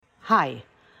Hi,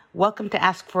 welcome to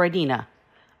Ask Freudina.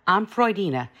 I'm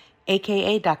Freudina,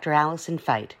 aka Dr. Allison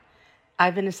Feit.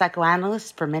 I've been a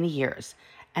psychoanalyst for many years,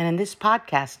 and in this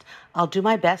podcast, I'll do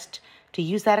my best to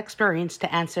use that experience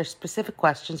to answer specific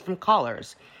questions from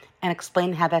callers and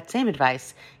explain how that same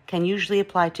advice can usually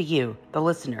apply to you, the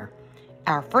listener.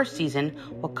 Our first season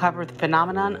will cover the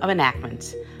phenomenon of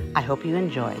enactments. I hope you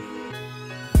enjoy.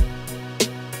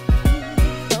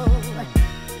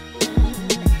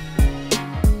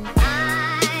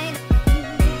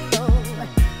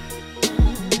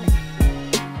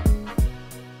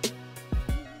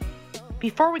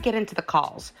 Before we get into the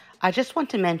calls, I just want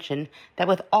to mention that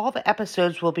with all the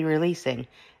episodes we'll be releasing,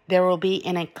 there will be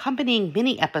an accompanying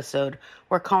mini-episode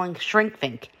we're calling Shrink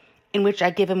Think, in which I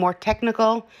give a more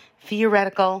technical,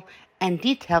 theoretical, and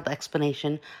detailed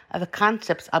explanation of the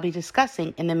concepts I'll be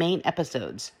discussing in the main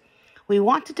episodes. We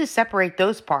wanted to separate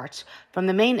those parts from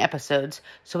the main episodes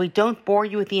so we don't bore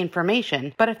you with the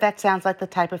information, but if that sounds like the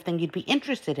type of thing you'd be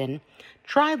interested in,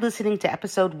 try listening to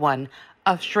episode 1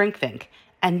 of Shrink Think,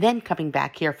 and then coming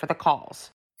back here for the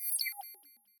calls.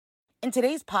 In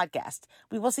today's podcast,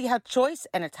 we will see how choice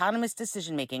and autonomous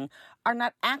decision-making are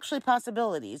not actually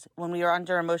possibilities when we are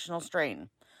under emotional strain.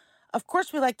 Of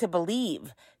course, we like to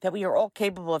believe that we are all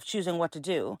capable of choosing what to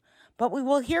do, but we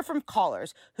will hear from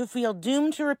callers who feel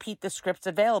doomed to repeat the scripts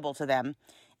available to them,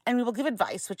 and we will give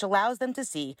advice which allows them to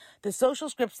see the social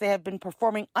scripts they have been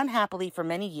performing unhappily for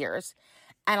many years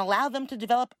and allow them to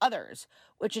develop others,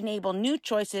 which enable new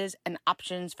choices and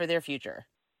options for their future.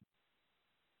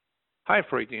 Hi,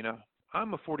 Freudina.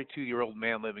 I'm a 42-year-old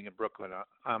man living in Brooklyn.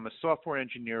 I'm a software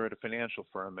engineer at a financial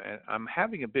firm, and I'm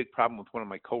having a big problem with one of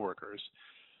my coworkers.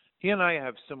 He and I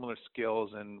have similar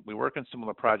skills, and we work on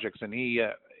similar projects, and he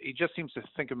just seems to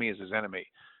think of me as his enemy.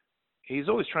 He's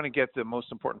always trying to get the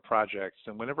most important projects,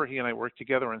 and whenever he and I work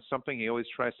together on something, he always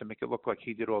tries to make it look like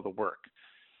he did all the work.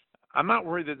 I'm not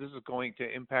worried that this is going to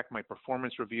impact my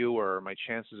performance review or my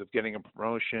chances of getting a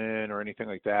promotion or anything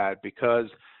like that, because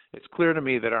it's clear to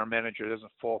me that our manager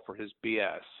doesn't fall for his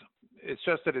BS. It's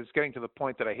just that it's getting to the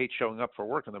point that I hate showing up for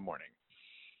work in the morning.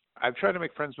 I've tried to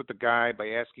make friends with the guy by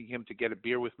asking him to get a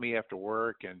beer with me after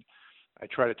work, and I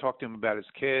try to talk to him about his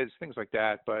kids, things like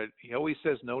that, but he always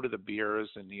says no to the beers,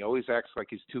 and he always acts like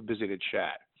he's too busy to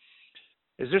chat.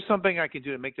 Is there something I can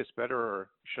do to make this better, or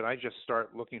should I just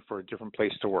start looking for a different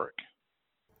place to work?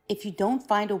 If you don't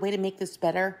find a way to make this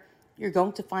better, you're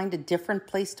going to find a different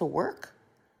place to work?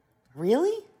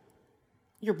 Really?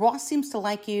 Your boss seems to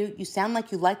like you, you sound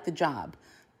like you like the job,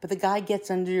 but the guy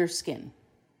gets under your skin.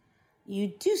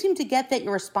 You do seem to get that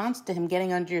your response to him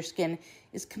getting under your skin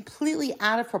is completely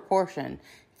out of proportion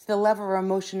to the level of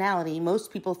emotionality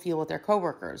most people feel with their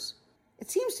coworkers. It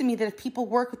seems to me that if people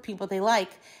work with people they like,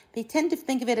 they tend to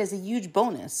think of it as a huge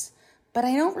bonus, but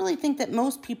I don't really think that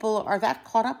most people are that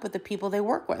caught up with the people they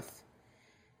work with.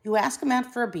 You ask him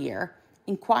out for a beer,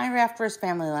 inquire after his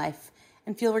family life,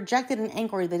 and feel rejected and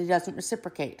angry that he doesn't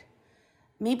reciprocate.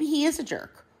 Maybe he is a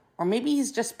jerk, or maybe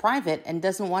he's just private and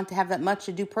doesn't want to have that much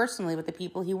to do personally with the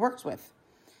people he works with.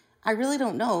 I really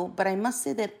don't know, but I must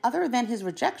say that other than his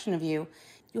rejection of you,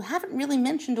 you haven't really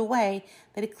mentioned a way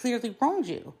that he clearly wronged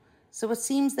you. So it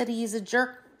seems that he is a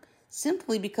jerk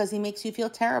simply because he makes you feel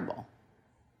terrible.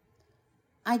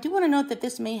 I do want to note that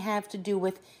this may have to do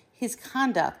with his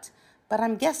conduct, but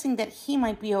I'm guessing that he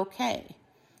might be okay.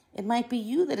 It might be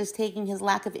you that is taking his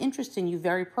lack of interest in you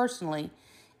very personally,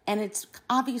 and it's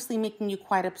obviously making you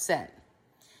quite upset.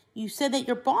 You said that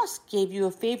your boss gave you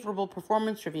a favorable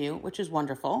performance review, which is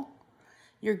wonderful.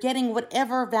 You're getting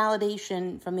whatever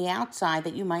validation from the outside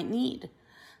that you might need.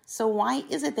 So why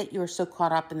is it that you're so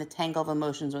caught up in the tangle of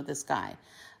emotions with this guy?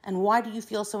 And why do you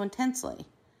feel so intensely?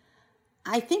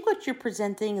 I think what you're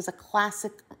presenting is a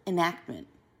classic enactment.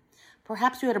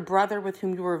 Perhaps you had a brother with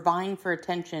whom you were vying for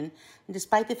attention, and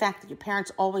despite the fact that your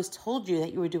parents always told you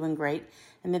that you were doing great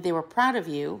and that they were proud of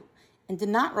you and did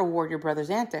not reward your brother's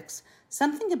antics,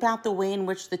 something about the way in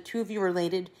which the two of you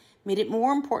related made it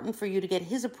more important for you to get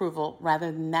his approval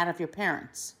rather than that of your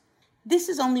parents. This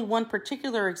is only one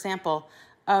particular example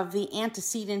of the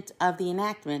antecedent of the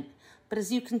enactment, but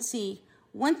as you can see,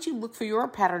 once you look for your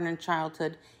pattern in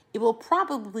childhood, it will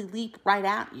probably leap right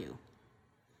at you.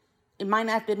 It might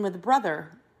not have been with a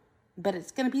brother, but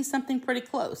it's going to be something pretty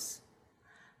close.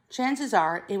 Chances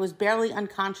are it was barely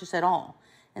unconscious at all,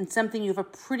 and something you have a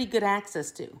pretty good access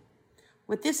to.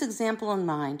 With this example in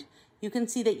mind, you can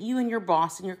see that you and your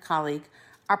boss and your colleague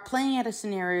are playing out a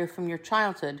scenario from your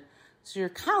childhood, so your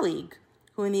colleague,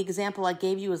 who in the example I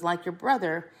gave you is like your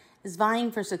brother, is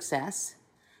vying for success.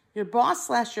 Your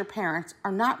boss/your parents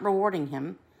are not rewarding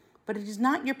him, but it is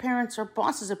not your parents' or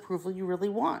boss's approval you really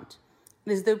want.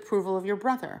 It is the approval of your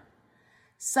brother.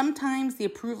 Sometimes the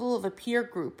approval of a peer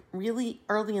group really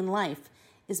early in life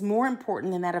is more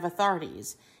important than that of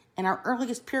authorities, and our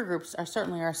earliest peer groups are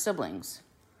certainly our siblings.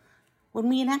 When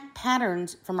we enact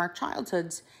patterns from our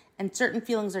childhoods and certain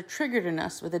feelings are triggered in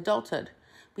us with adulthood,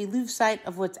 we lose sight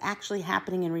of what's actually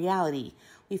happening in reality.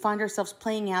 We find ourselves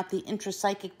playing out the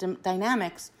intrapsychic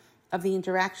dynamics of the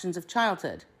interactions of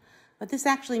childhood. What this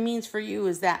actually means for you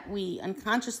is that we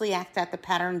unconsciously act out the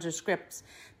patterns or scripts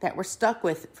that we're stuck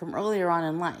with from earlier on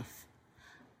in life.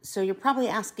 So you're probably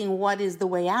asking, what is the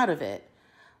way out of it?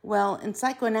 Well, in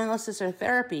psychoanalysis or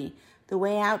therapy, the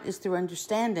way out is through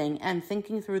understanding and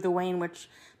thinking through the way in which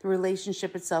the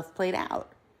relationship itself played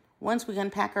out. Once we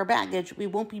unpack our baggage, we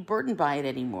won't be burdened by it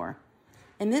anymore.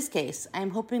 In this case, I am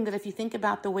hoping that if you think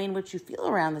about the way in which you feel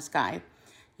around this guy,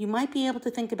 you might be able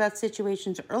to think about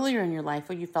situations earlier in your life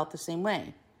where you felt the same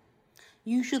way.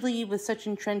 Usually with such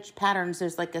entrenched patterns,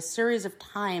 there's like a series of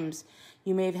times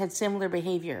you may have had similar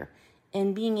behavior,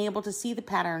 and being able to see the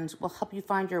patterns will help you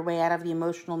find your way out of the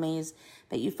emotional maze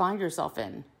that you find yourself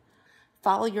in.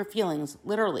 Follow your feelings,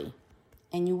 literally,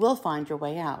 and you will find your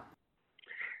way out.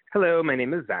 Hello, my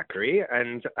name is Zachary,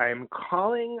 and I'm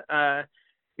calling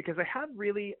because I have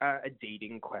really a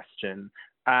dating question.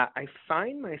 I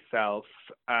find myself,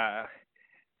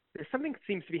 there's something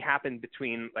seems to be happening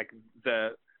between like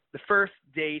the first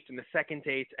date and the second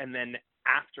date, and then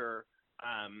after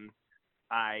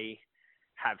I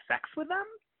have sex with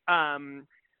them.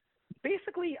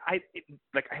 Basically, I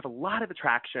have a lot of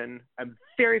attraction. I'm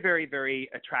very, very, very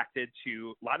attracted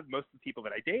to most of the people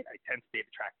that I date. I tend to date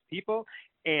attractive people.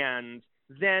 And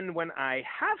then when I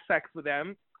have sex with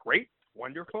them, great,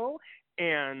 wonderful.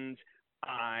 And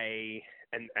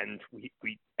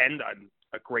we end on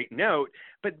a great note.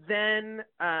 But then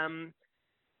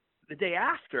the day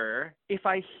after, if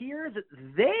I hear that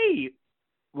they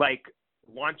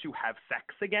want to have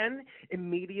sex again,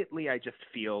 immediately I just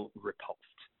feel repulsed.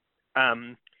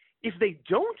 If they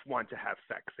don't want to have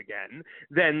sex again,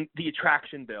 then the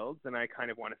attraction builds and I kind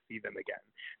of want to see them again.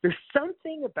 There's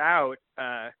something about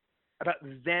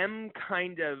them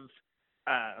kind of,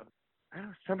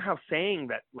 somehow saying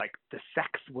that like the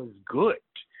sex was good,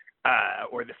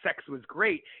 or the sex was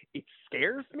great. It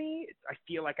scares me. I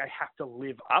feel like I have to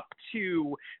live up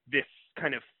to this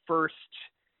kind of first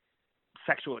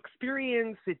sexual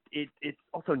experience. It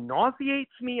also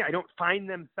nauseates me. I don't find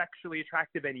them sexually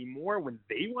attractive anymore when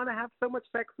they want to have so much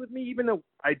sex with me, even though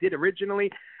I did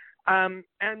originally. And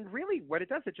really what it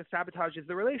does, it just sabotages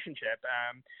the relationship.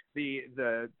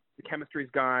 The chemistry's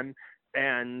gone,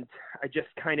 and I just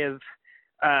kind of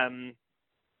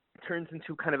turns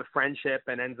into kind of a friendship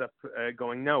and ends up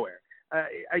going nowhere.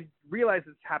 I realize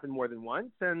it's happened more than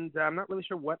once, and I'm not really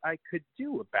sure what I could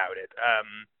do about it.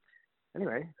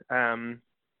 Anyway,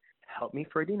 help me,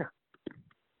 Freudina.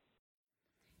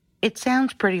 It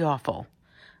sounds pretty awful.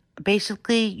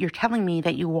 Basically, you're telling me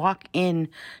that you walk in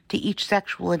to each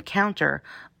sexual encounter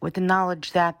with the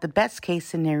knowledge that the best case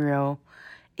scenario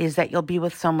is that you'll be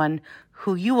with someone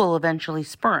who you will eventually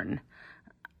spurn.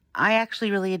 I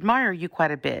actually really admire you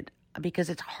quite a bit because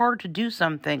it's hard to do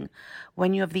something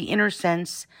when you have the inner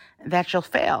sense that you'll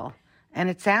fail. And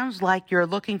it sounds like you're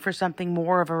looking for something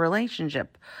more of a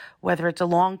relationship, whether it's a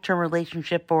long-term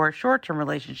relationship or a short-term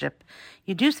relationship.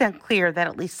 You do sound clear that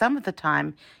at least some of the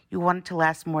time you want it to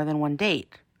last more than one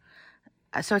date.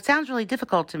 So it sounds really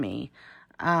difficult to me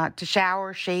to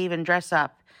shower, shave, and dress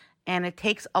up. And it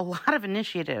takes a lot of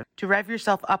initiative to rev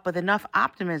yourself up with enough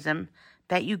optimism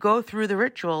that you go through the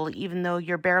ritual, even though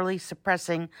you're barely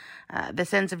suppressing the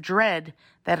sense of dread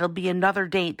that it'll be another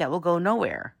date that will go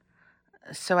nowhere.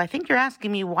 So I think you're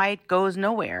asking me why it goes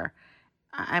nowhere.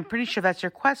 I'm pretty sure that's your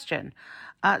question.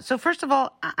 So first of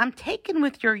all, I'm taken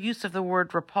with your use of the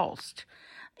word repulsed.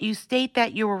 You state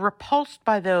that you were repulsed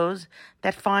by those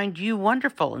that find you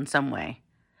wonderful in some way.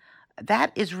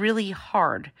 That is really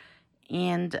hard.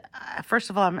 And first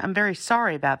of all, I'm very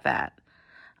sorry about that.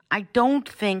 I don't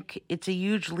think it's a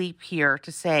huge leap here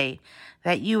to say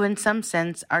that you in some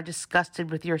sense are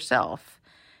disgusted with yourself,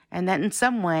 and that in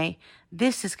some way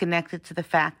this is connected to the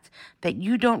fact that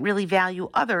you don't really value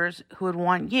others who would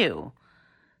want you.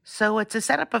 So it's a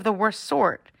setup of the worst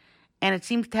sort, and it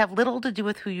seems to have little to do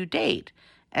with who you date,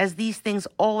 as these things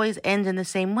always end in the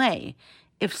same way.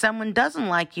 If someone doesn't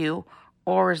like you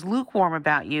or is lukewarm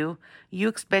about you, you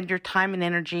expend your time and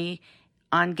energy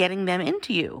on getting them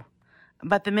into you.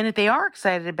 But the minute they are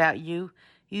excited about you,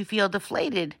 you feel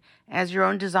deflated as your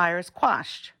own desire is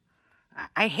quashed.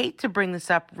 I hate to bring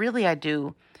this up, really I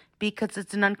do, because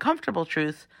it's an uncomfortable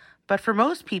truth, but for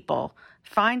most people,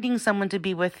 finding someone to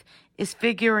be with is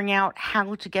figuring out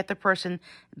how to get the person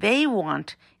they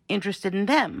want interested in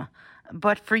them.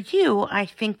 But for you, I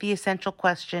think the essential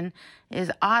question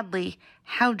is oddly,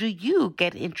 how do you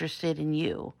get interested in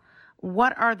you?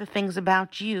 What are the things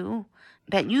about you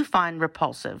that you find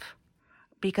repulsive?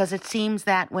 Because it seems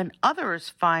that when others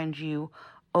find you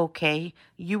okay,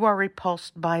 you are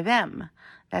repulsed by them.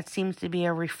 That seems to be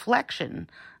a reflection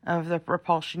of the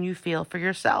repulsion you feel for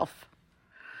yourself.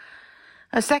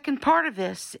 A second part of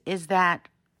this is that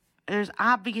there's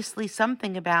obviously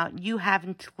something about you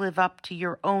having to live up to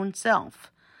your own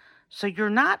self. So you're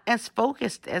not as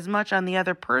focused as much on the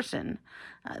other person.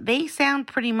 They sound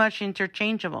pretty much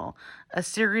interchangeable, a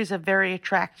series of very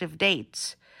attractive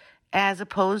dates, as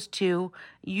opposed to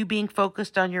you being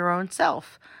focused on your own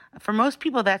self. For most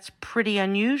people, that's pretty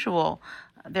unusual.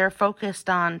 They're focused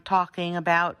on talking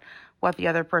about what the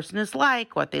other person is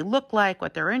like, what they look like,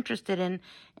 what they're interested in,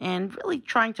 and really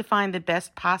trying to find the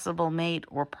best possible mate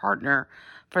or partner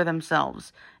for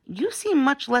themselves. You seem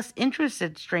much less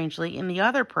interested, strangely, in the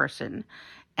other person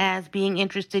as being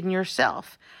interested in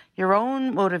yourself, your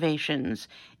own motivations,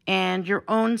 and your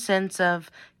own sense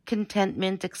of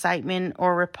contentment, excitement,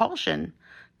 or repulsion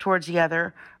towards the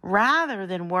other, rather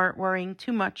than worrying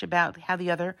too much about how the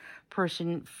other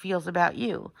person feels about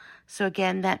you. So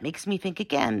again, that makes me think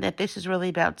again that this is really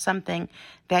about something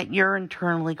that you're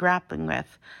internally grappling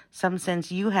with, some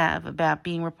sense you have about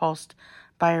being repulsed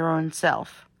by your own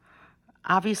self.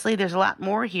 Obviously, there's a lot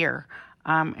more here,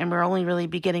 and we're only really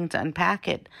beginning to unpack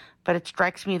it, but it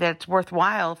strikes me that it's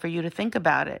worthwhile for you to think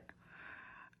about it.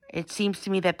 It seems to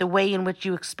me that the way in which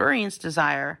you experience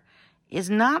desire is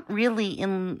not really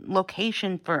in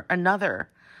location for another,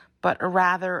 but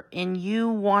rather in you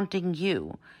wanting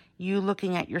you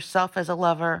looking at yourself as a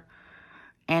lover,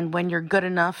 and when you're good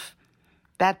enough,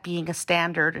 that being a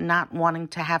standard and not wanting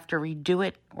to have to redo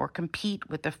it or compete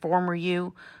with the former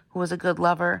you who was a good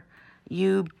lover,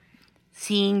 you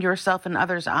seeing yourself in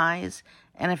others' eyes,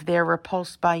 and if they're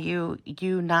repulsed by you,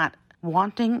 you not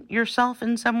wanting yourself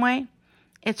in some way.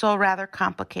 It's all rather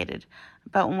complicated.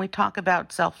 But when we talk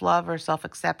about self-love or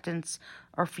self-acceptance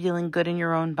or feeling good in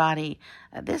your own body,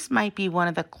 this might be one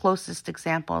of the closest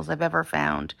examples I've ever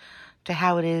found to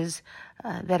how it is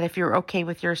that if you're okay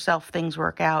with yourself, things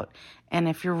work out. And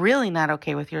if you're really not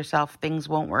okay with yourself, things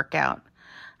won't work out.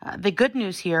 The good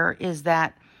news here is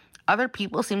that other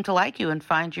people seem to like you and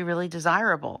find you really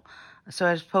desirable. So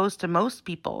as opposed to most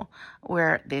people,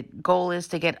 where the goal is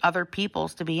to get other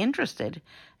peoples to be interested,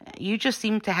 you just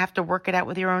seem to have to work it out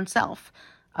with your own self.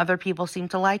 Other people seem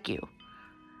to like you.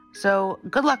 So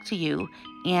good luck to you,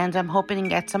 and I'm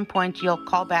hoping at some point you'll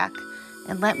call back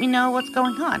and let me know what's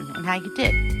going on and how you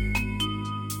did.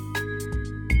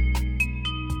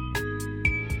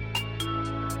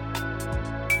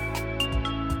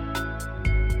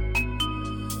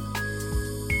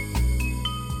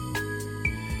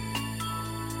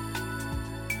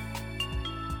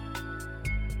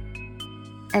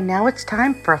 And now it's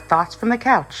time for Thoughts from the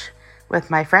Couch with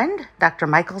my friend, Dr.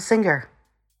 Michael Singer.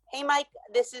 Hey, Mike,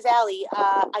 this is Allie.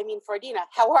 Freudina.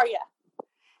 How are you?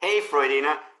 Hey,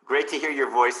 Freudina. Great to hear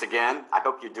your voice again. I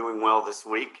hope you're doing well this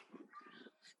week.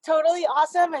 Totally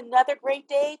awesome. Another great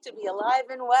day to be alive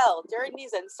and well during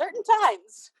these uncertain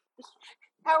times.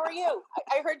 How are you?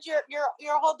 I heard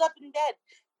you're holed up in bed.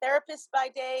 Therapist by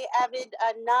day, avid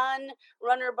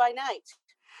non-runner by night.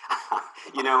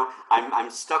 You know, I'm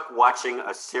stuck watching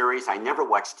a series. I never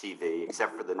watch TV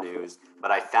except for the news, but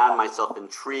I found myself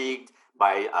intrigued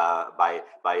by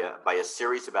a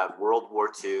series about World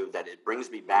War II that it brings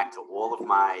me back to all of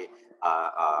my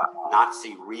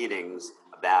Nazi readings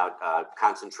about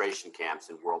concentration camps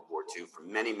in World War II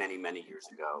from many, many, many years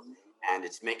ago. And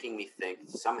it's making me think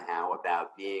somehow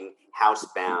about being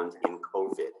housebound in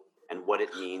COVID and what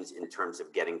it means in terms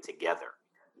of getting together.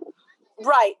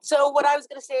 Right. So what I was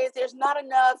going to say is there's not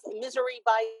enough misery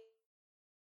by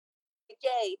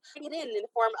day. Bring it in the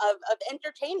form of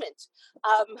entertainment.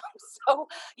 So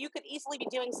you could easily be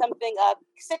doing something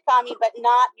sitcom-y, but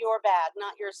not your bag,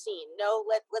 not your scene. No,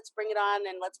 let's bring it on,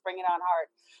 and let's bring it on hard.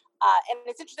 And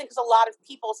it's interesting because a lot of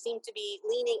people seem to be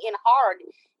leaning in hard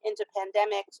into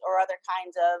pandemics or other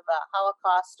kinds of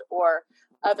Holocaust or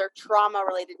other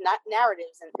trauma-related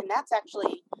narratives, and that's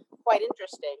actually quite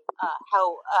interesting.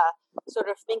 How sort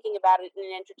of thinking about it in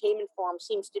an entertainment form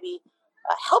seems to be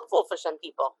helpful for some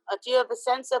people. Do you have a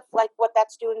sense of like what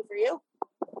that's doing for you?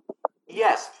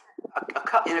 Yes,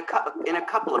 in a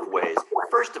couple of ways.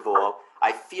 First of all,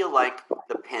 I feel like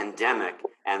the pandemic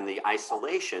and the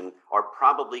isolation are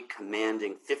probably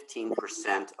commanding 15%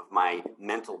 of my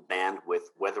mental bandwidth,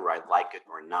 whether I like it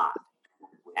or not.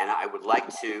 And I would like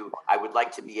to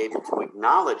be able to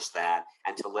acknowledge that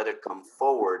and to let it come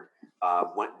forward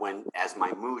when as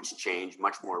my moods change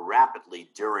much more rapidly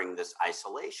during this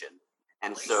isolation.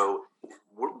 And so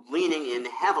we're leaning in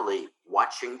heavily,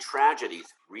 watching tragedies,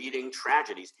 reading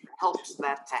tragedies, helps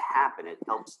that to happen. It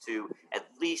helps to at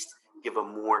least give a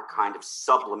more kind of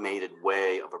sublimated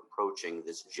way of approaching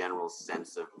this general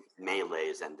sense of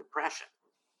malaise and depression.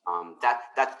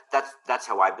 That's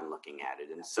how I've been looking at it.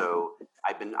 And so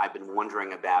I've been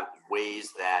wondering about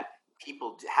ways that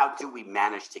how do we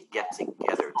manage to get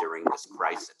together during this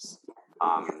crisis?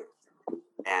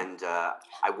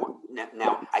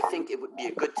 I think it would be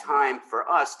a good time for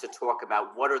us to talk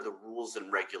about what are the rules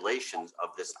and regulations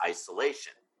of this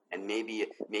isolation. And maybe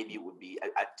it would be,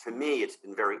 to me, it's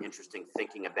been very interesting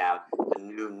thinking about the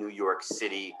new New York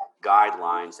City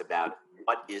guidelines about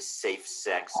what is safe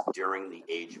sex during the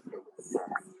age of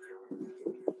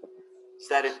Does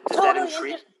that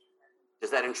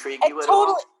intrigue you at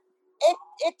all?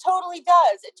 It totally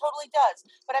does. It totally does.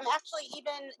 But I'm actually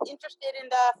even interested in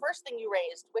the first thing you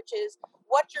raised, which is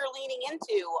what you're leaning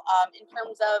into in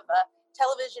terms of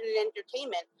television and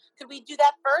entertainment. Could we do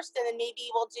that first, and then maybe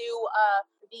we'll do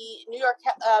the New York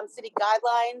City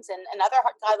guidelines and other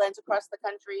guidelines across the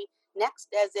country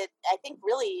next? I think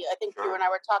sure. You and I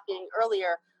were talking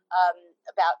earlier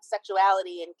about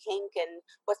sexuality and kink and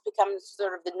what's become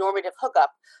sort of the normative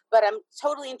hookup. But I'm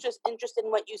totally interested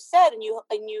in what you said, and you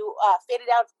faded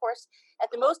out, of course,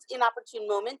 at the most inopportune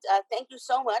moment. Thank you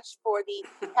so much for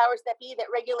the powers that be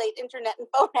that regulate internet and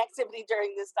phone activity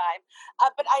during this time.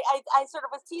 But I sort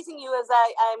of was teasing you, as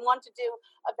I want to do,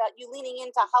 about you leaning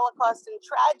into Holocaust and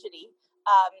tragedy.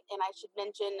 And I should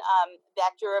mention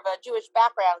that you're of a Jewish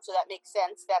background, so that makes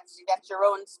sense. That's your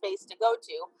own space to go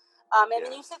to.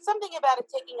 Then you said something about it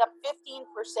taking up 15%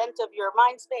 of your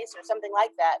mind space or something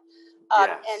like that.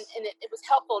 Yes. And it was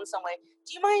helpful in some way.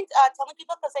 Do you mind telling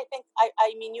people, because I think,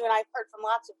 you and I have heard from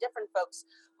lots of different folks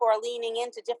who are leaning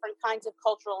into different kinds of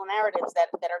cultural narratives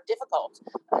that are difficult.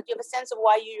 Do you have a sense of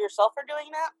why you yourself are doing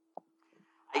that?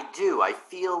 I do. I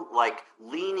feel like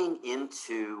leaning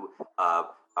into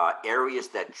areas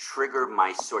that trigger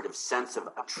my sort of sense of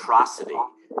atrocity,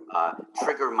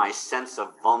 trigger my sense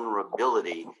of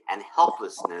vulnerability and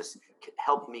helplessness,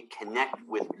 help me connect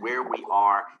with where we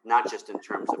are, not just in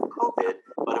terms of COVID,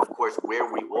 but of course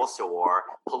where we also are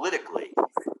politically,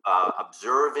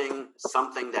 observing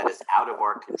something that is out of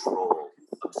our control,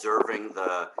 observing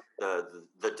the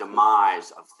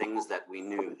demise of things that we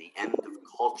knew, the end of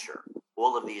culture,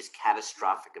 all of these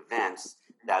catastrophic events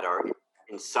that are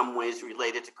in some ways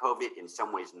related to COVID, in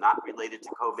some ways not related to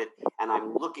COVID. And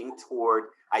I'm looking toward,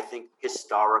 I think,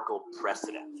 historical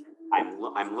precedent.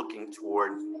 I'm looking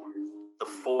toward the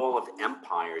fall of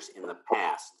empires in the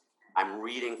past. I'm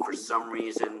reading, for some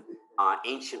reason,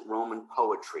 ancient Roman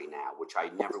poetry now, which I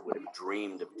never would have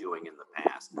dreamed of doing in the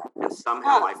past. And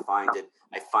somehow I find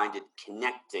it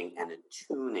connecting and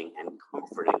attuning and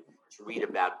comforting to read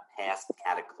about past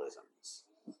cataclysms.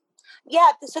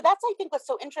 Yeah, so that's, I think, what's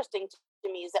so interesting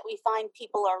to me is that we find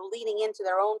people are leaning into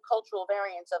their own cultural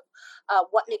variants of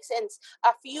what makes sense.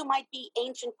 For you might be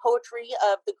ancient poetry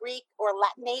of the Greek or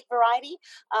Latinate variety.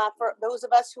 For those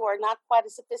of us who are not quite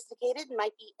as sophisticated, it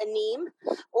might be anime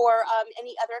or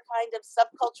any other kind of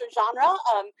subculture genre.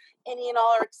 Any and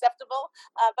all are acceptable.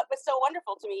 But what's so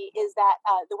wonderful to me is that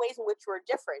the ways in which we're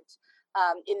different.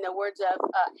 In the words of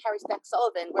Harry Stack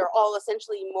Sullivan, we're all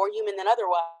essentially more human than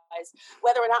otherwise,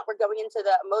 whether or not we're going into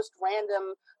the most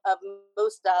random,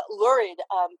 most lurid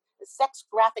sex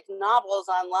graphic novels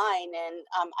online and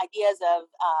ideas of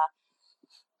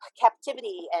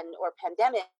captivity or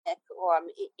pandemic, or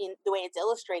in the way it's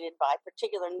illustrated by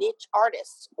particular niche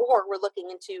artists, or we're looking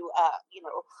into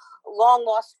long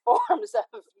lost forms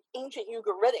of ancient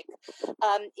Ugaritic.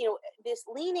 This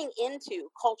leaning into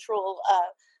cultural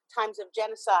times of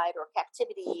genocide or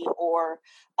captivity or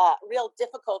real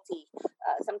difficulty.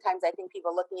 Sometimes I think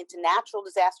people are looking into natural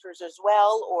disasters as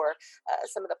well, or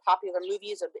some of the popular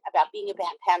movies about being a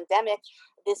pandemic.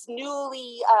 This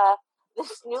newly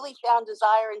found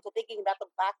desire into thinking about the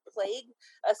Black Plague,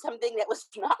 something that was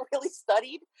not really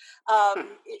studied,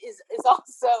 is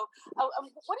also.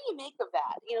 What do you make of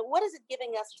that? What is it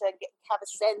giving us to have a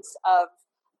sense of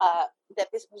that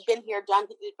we've been here, done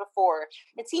it before?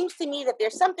 It seems to me that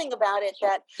there's something about it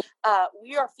that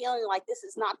we are feeling like this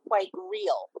is not quite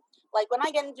real. Like when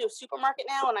I get into a supermarket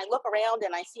now and I look around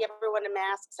and I see everyone in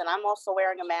masks and I'm also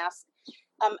wearing a mask,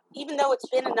 even though it's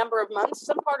been a number of months,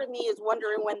 some part of me is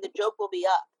wondering when the joke will be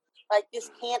up. Like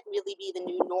this can't really be the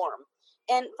new norm.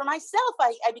 And for myself,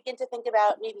 I begin to think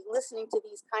about maybe listening to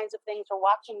these kinds of things or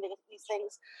watching these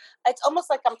things. It's almost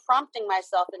like I'm prompting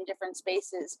myself in different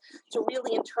spaces to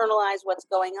really internalize what's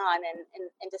going on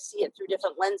and to see it through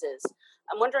different lenses.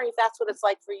 I'm wondering if that's what it's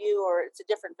like for you, or it's a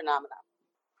different phenomenon.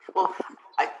 Well,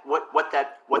 what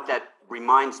that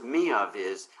reminds me of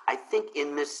is, I think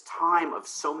in this time of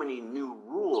so many new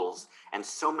rules and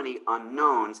so many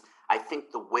unknowns, I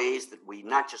think the ways that we,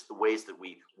 not just the ways that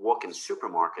we walk in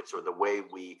supermarkets or the way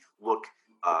we look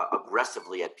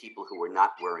aggressively at people who are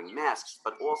not wearing masks,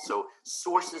 but also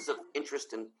sources of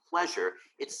interest and pleasure,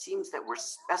 it seems that we're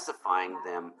specifying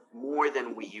them more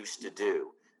than we used to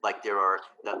do. Like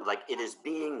it is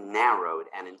being narrowed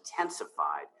and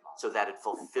intensified, so that it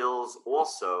fulfills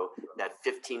also that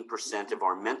 15% of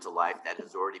our mental life that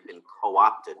has already been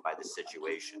co-opted by the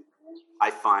situation.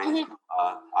 I find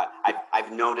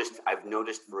I've noticed,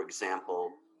 for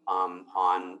example, on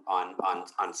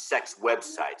sex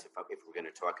websites, if we're going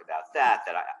to talk about that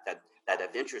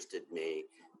have interested me,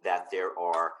 that there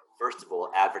are, first of all,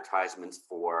 advertisements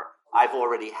for, I've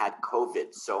already had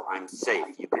COVID, so I'm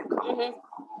safe. You can come home,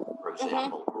 for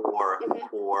example,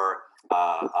 or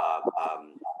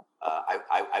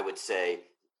I would say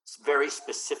very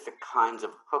specific kinds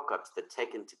of hookups that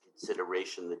take into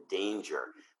consideration the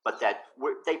danger, but that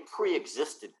they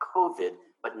pre-existed COVID,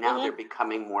 but now they're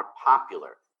becoming more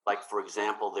popular. Like, for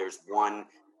example, there's one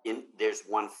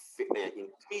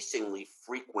increasingly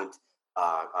frequent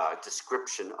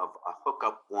description of a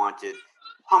hookup wanted: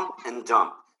 pump and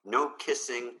dump, no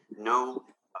kissing, no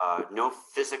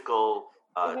physical.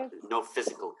 No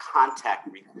physical contact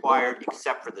required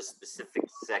except for the specific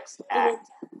sex act.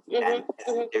 And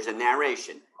there's a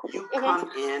narration. You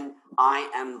come in, I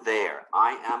am there.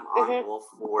 I am on all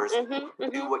fours.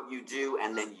 Do what you do,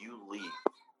 and then you leave.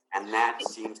 And that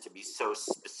seems to be so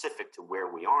specific to where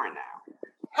we are now.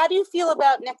 How do you feel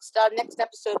about next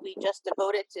episode we just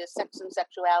devoted to sex and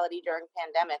sexuality during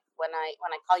pandemic? When I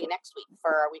call you next week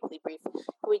for our weekly brief,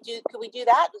 could we do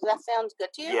that? Does that sound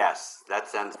good to you? Yes, that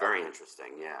sounds very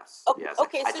interesting. Yes. Okay. Yes.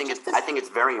 Okay. I think it's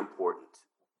very important.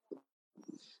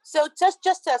 So just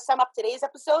to sum up today's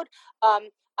episode, I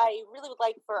really would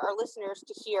like for our listeners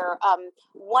to hear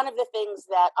one of the things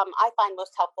that I find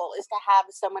most helpful is to have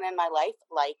someone in my life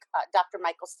like Dr.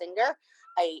 Michael Singer,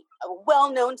 a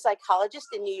well-known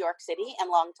psychologist in New York City and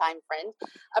longtime friend,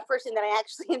 a person that I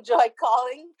actually enjoy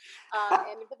calling.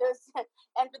 And for those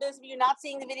of you not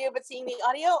seeing the video but seeing the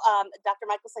audio, Dr.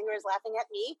 Michael Singer is laughing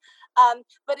at me.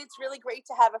 But it's really great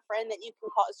to have a friend that you can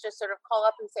just sort of call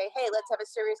up and say, hey, let's have a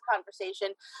serious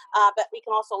conversation. But we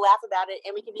can also laugh about it,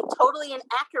 and we can be totally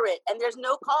inaccurate, and there's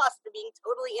no cost for being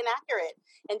totally inaccurate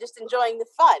and just enjoying the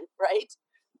fun, right?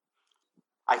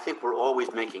 I think we're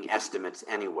always making estimates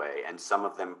anyway, and some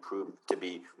of them prove to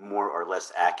be more or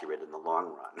less accurate in the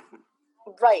long run.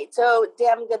 Right. So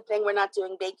damn good thing we're not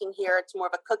doing baking here. It's more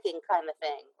of a cooking kind of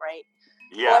thing, right?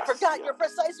 Yes. Oh, I forgot you're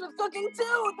precise with cooking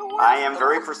too. I am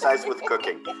very precise with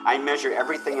cooking. I measure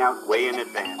everything out way in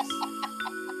advance.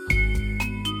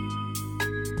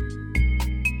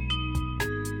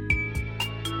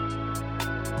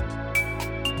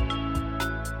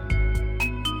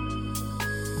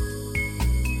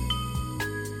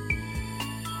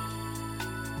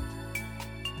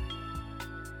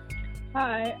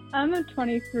 Hi, I'm a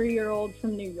 23-year-old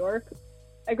from New York.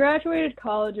 I graduated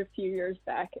college a few years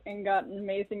back and got an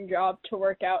amazing job to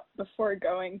work out before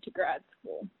going to grad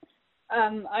school.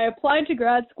 I applied to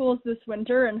grad schools this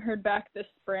winter and heard back this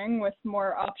spring with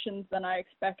more options than I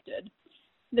expected.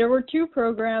 There were two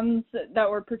programs that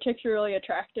were particularly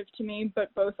attractive to me,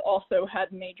 but both also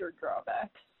had major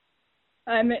drawbacks.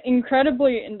 I'm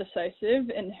incredibly indecisive,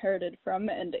 inherited from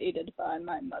and aided by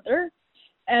my mother.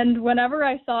 And whenever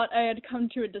I thought I had come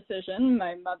to a decision,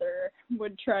 my mother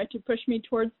would try to push me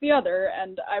towards the other,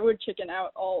 and I would chicken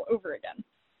out all over again.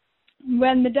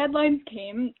 When the deadlines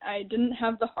came, I didn't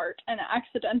have the heart and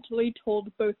accidentally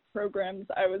told both programs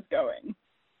I was going.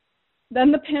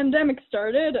 Then the pandemic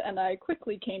started, and I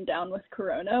quickly came down with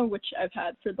corona, which I've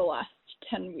had for the last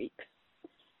 10 weeks.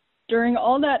 During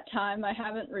all that time, I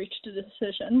haven't reached a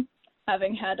decision,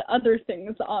 having had other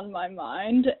things on my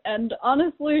mind, and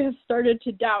honestly have started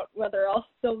to doubt whether I'll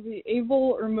still be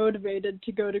able or motivated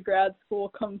to go to grad school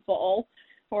come fall,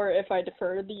 or if I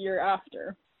defer the year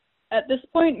after. At this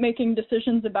point, making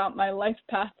decisions about my life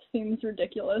path seems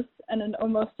ridiculous and an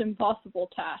almost impossible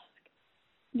task.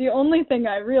 The only thing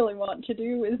I really want to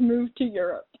do is move to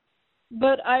Europe.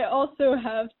 But I also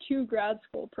have two grad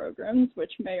school programs,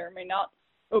 which may or may not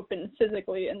open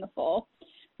physically in the fall,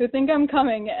 who think I'm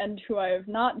coming and who I have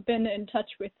not been in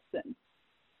touch with since.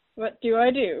 What do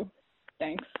I do?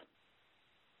 Thanks.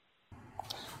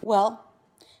 Well,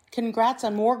 congrats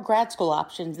on more grad school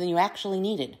options than you actually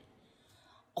needed.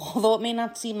 Although it may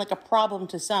not seem like a problem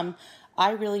to some,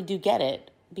 I really do get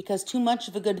it, because too much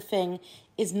of a good thing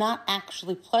is not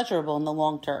actually pleasurable in the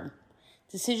long term.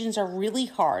 Decisions are really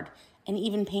hard and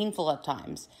even painful at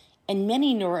times, and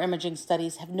many neuroimaging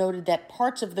studies have noted that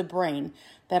parts of the brain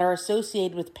that are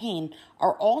associated with pain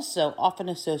are also often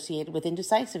associated with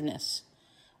indecisiveness.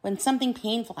 When something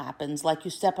painful happens, like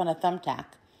you step on a thumbtack,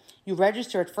 you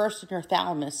register it first in your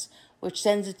thalamus, which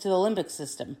sends it to the limbic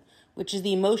system, which is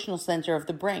the emotional center of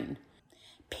the brain.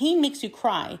 Pain makes you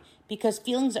cry because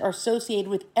feelings are associated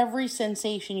with every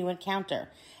sensation you encounter,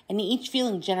 and each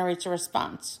feeling generates a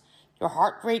response. Your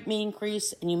heart rate may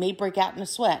increase, and you may break out in a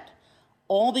sweat,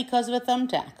 all because of a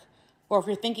thumbtack, or if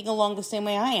you're thinking along the same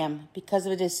way I am, because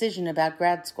of a decision about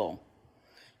grad school.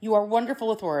 You are wonderful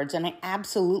with words, and I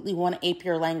absolutely want to ape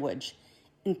your language.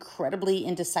 Incredibly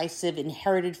indecisive,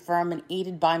 inherited from and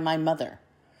aided by my mother.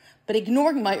 But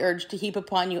ignoring my urge to heap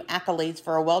upon you accolades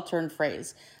for a well-turned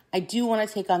phrase, I do want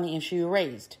to take on the issue you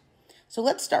raised. So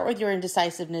let's start with your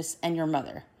indecisiveness and your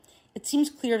mother. It seems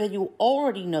clear that you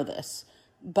already know this,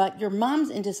 but your mom's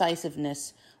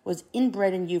indecisiveness was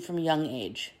inbred in you from a young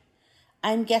age.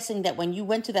 I'm guessing that when you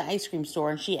went to the ice cream store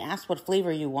and she asked what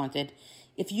flavor you wanted,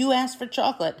 if you asked for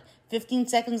chocolate, 15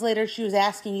 seconds later she was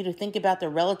asking you to think about the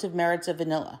relative merits of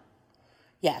vanilla.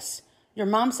 Yes, your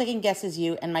mom second guesses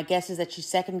you, and my guess is that she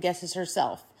second guesses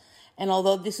herself. And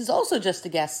although this is also just a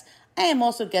guess, I am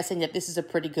also guessing that this is a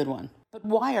pretty good one. But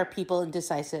why are people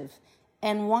indecisive?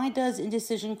 And why does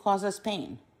indecision cause us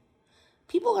pain?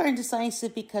 People are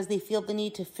indecisive because they feel the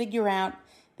need to figure out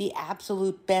the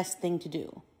absolute best thing to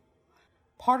do.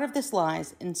 Part of this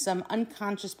lies in some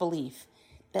unconscious belief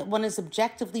that one is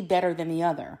objectively better than the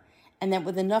other, and that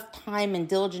with enough time and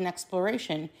diligent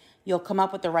exploration, you'll come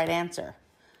up with the right answer.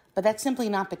 But that's simply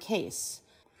not the case.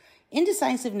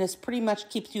 Indecisiveness pretty much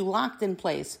keeps you locked in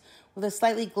place with a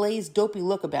slightly glazed, dopey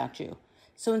look about you.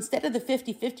 So instead of the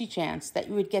 50-50 chance that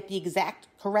you would get the exact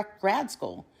correct grad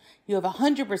school, you have a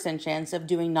 100% chance of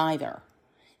doing neither.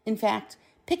 In fact,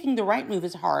 picking the right move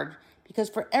is hard because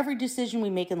for every decision we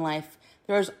make in life,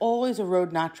 there is always a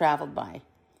road not traveled by.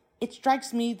 It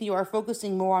strikes me that you are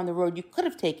focusing more on the road you could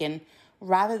have taken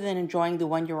rather than enjoying the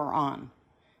one you are on.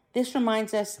 This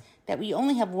reminds us that we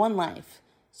only have one life,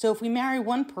 so if we marry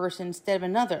one person instead of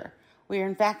another, we are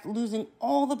in fact losing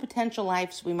all the potential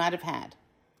lives we might have had.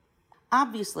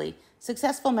 Obviously,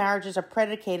 successful marriages are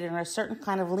predicated on a certain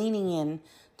kind of leaning in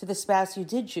to the spouse you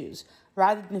did choose,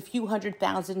 rather than the few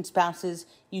 100,000 spouses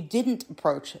you didn't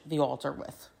approach the altar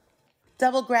with.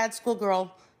 Double grad school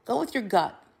girl, go with your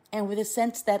gut, and with a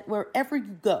sense that wherever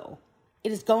you go,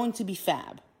 it is going to be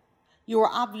fab. You are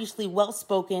obviously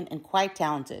well-spoken and quite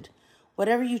talented.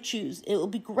 Whatever you choose, it will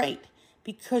be great,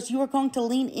 because you are going to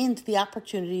lean into the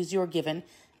opportunities you are given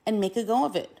and make a go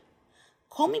of it.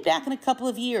 Call me back in a couple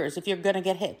of years if you're going to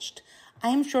get hitched. I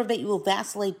am sure that you will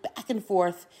vacillate back and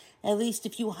forth at least a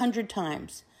few 100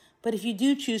 times. But if you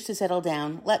do choose to settle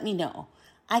down, let me know.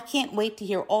 I can't wait to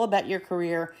hear all about your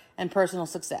career and personal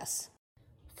success.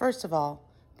 First of all,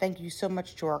 thank you so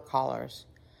much to our callers.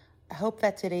 I hope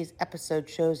that today's episode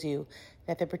shows you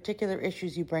that the particular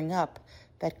issues you bring up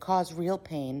that cause real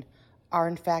pain are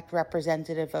in fact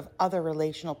representative of other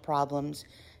relational problems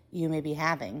you may be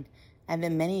having, and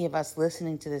that many of us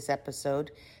listening to this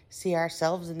episode see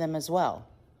ourselves in them as well.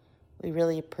 We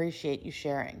really appreciate you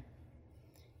sharing.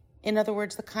 In other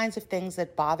words, the kinds of things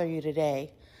that bother you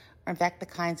today are in fact the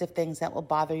kinds of things that will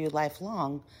bother you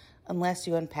lifelong unless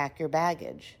you unpack your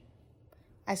baggage.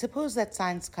 I suppose that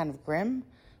sounds kind of grim,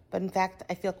 but in fact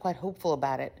I feel quite hopeful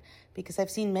about it because I've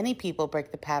seen many people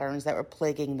break the patterns that were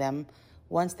plaguing them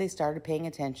once they started paying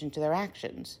attention to their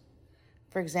actions.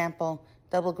 For example,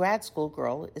 double grad school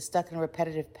girl is stuck in a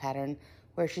repetitive pattern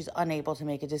where she's unable to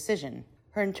make a decision.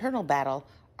 Her internal battle,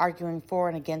 arguing for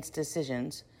and against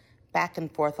decisions, back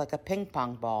and forth like a ping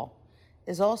pong ball,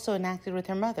 is also enacted with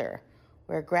her mother,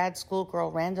 where a grad school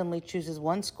girl randomly chooses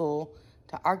one school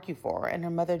to argue for and her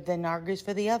mother then argues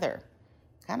for the other,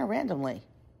 kind of randomly.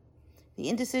 The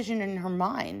indecision in her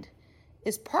mind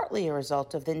is partly a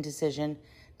result of the indecision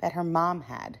that her mom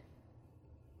had.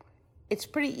 It's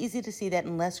pretty easy to see that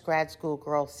unless grad school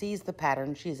girl sees the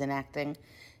pattern she's enacting,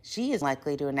 she is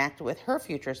likely to enact it with her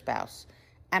future spouse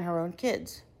and her own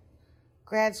kids.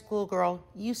 Grad school girl,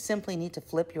 you simply need to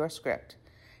flip your script.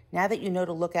 Now that you know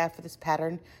to look out for this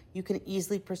pattern, you can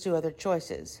easily pursue other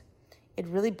choices. It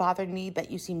really bothered me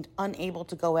that you seemed unable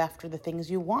to go after the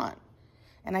things you want.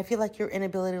 And I feel like your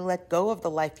inability to let go of the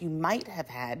life you might have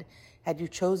had you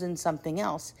chosen something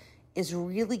else is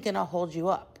really going to hold you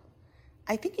up.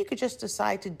 I think you could just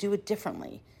decide to do it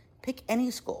differently. Pick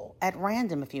any school, at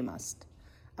random if you must.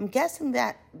 I'm guessing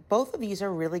that both of these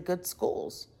are really good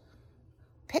schools.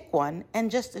 Pick one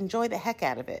and just enjoy the heck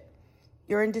out of it.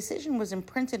 Your indecision was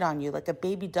imprinted on you like a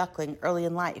baby duckling early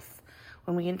in life,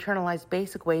 when we internalize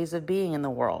basic ways of being in the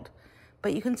world.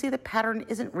 But you can see the pattern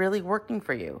isn't really working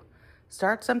for you.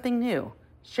 Start something new.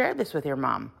 Share this with your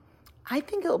mom. I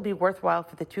think it will be worthwhile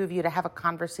for the two of you to have a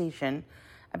conversation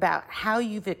about how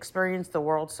you've experienced the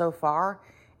world so far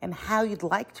and how you'd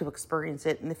like to experience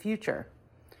it in the future.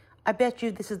 I bet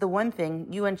you this is the one thing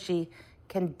you and she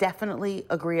can definitely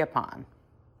agree upon.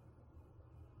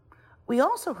 We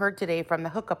also heard today from the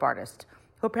hookup artist,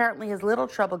 who apparently has little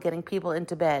trouble getting people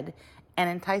into bed and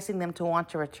enticing them to want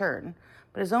to return,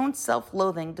 but his own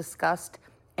self-loathing, disgust,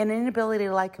 and inability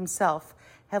to like himself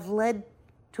have led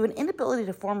to an inability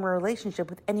to form a relationship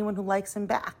with anyone who likes him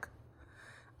back.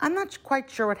 I'm not quite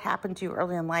sure what happened to you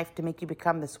early in life to make you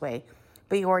become this way,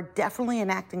 but you are definitely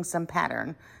enacting some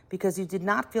pattern because you did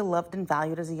not feel loved and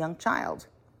valued as a young child.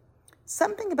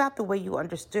 Something about the way you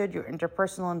understood your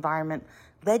interpersonal environment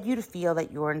led you to feel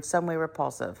that you were in some way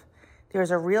repulsive. There is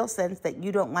a real sense that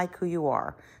you don't like who you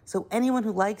are, so anyone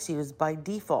who likes you is by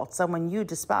default someone you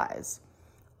despise.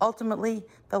 Ultimately,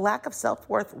 the lack of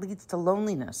self-worth leads to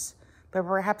loneliness, but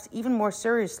perhaps even more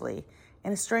seriously,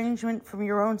 an estrangement from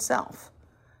your own self.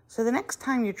 So the next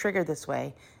time you're triggered this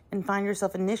way and find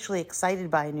yourself initially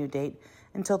excited by a new date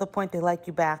until the point they like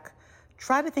you back,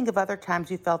 try to think of other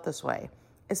times you felt this way,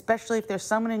 especially if there's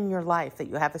someone in your life that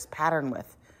you have this pattern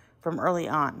with from early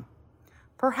on.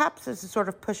 Perhaps it's a sort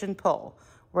of push and pull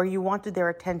where you wanted their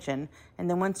attention, and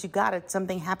then once you got it,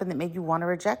 something happened that made you want to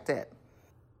reject it.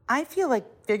 I feel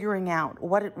like figuring out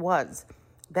what it was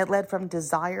that led from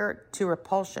desire to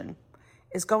repulsion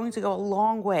is going to go a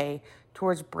long way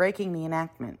towards breaking the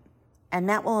enactment, and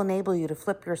that will enable you to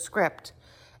flip your script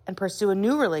and pursue a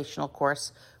new relational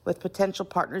course with potential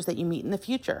partners that you meet in the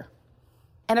future.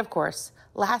 And of course,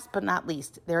 last but not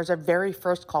least, there's our very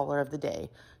first caller of the day,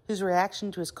 whose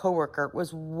reaction to his coworker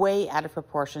was way out of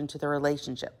proportion to the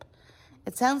relationship.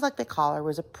 It sounds like the caller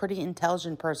was a pretty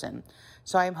intelligent person,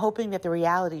 so I'm hoping that the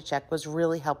reality check was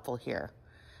really helpful here.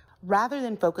 Rather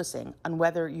than focusing on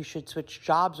whether you should switch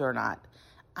jobs or not,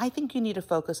 I think you need to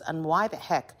focus on why the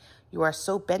heck you are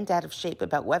so bent out of shape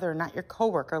about whether or not your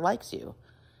coworker likes you.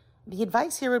 The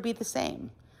advice here would be the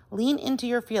same. Lean into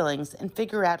your feelings and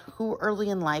figure out who early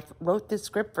in life wrote this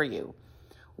script for you,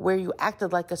 where you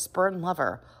acted like a spurned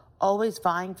lover, always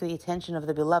vying for the attention of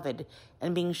the beloved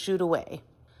and being shooed away.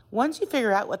 Once you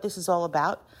figure out what this is all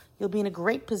about, you'll be in a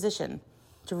great position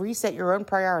to reset your own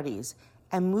priorities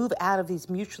and move out of these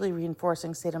mutually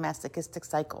reinforcing sadomasochistic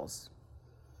cycles.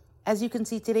 As you can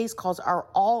see, today's calls are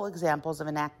all examples of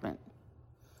enactment.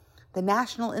 The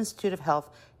National Institute of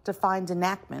Health defines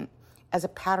enactment as a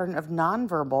pattern of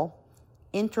nonverbal,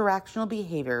 interactional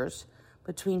behaviors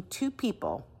between two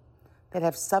people that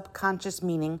have subconscious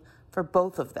meaning for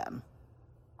both of them.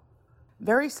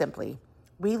 Very simply,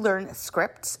 we learn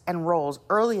scripts and roles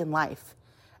early in life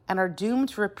and are doomed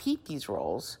to repeat these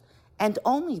roles, and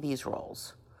only these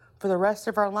roles, for the rest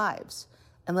of our lives,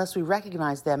 unless we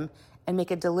recognize them and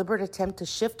make a deliberate attempt to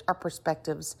shift our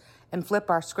perspectives and flip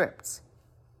our scripts.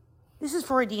 This is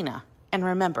for Adina, and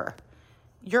remember,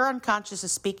 your unconscious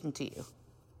is speaking to you.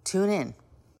 Tune in.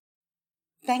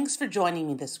 Thanks for joining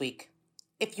me this week.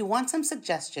 If you want some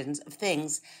suggestions of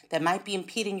things that might be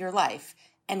impeding your life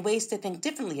and ways to think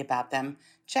differently about them,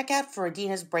 check out For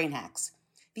Adina's Brain Hacks.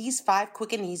 These 5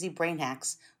 quick and easy brain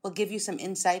hacks will give you some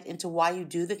insight into why you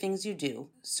do the things you do,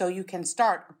 so you can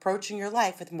start approaching your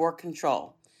life with more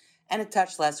control and a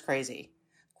touch less crazy.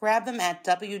 Grab them at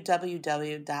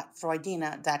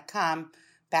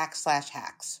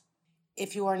www.froradina.com/hacks.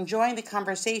 If you are enjoying the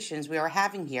conversations we are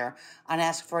having here on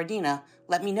Ask For Adina,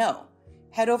 let me know.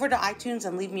 Head over to iTunes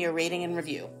and leave me a rating and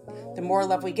review. The more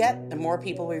love we get, the more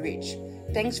people we reach.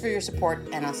 Thanks for your support,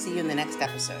 and I'll see you in the next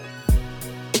episode.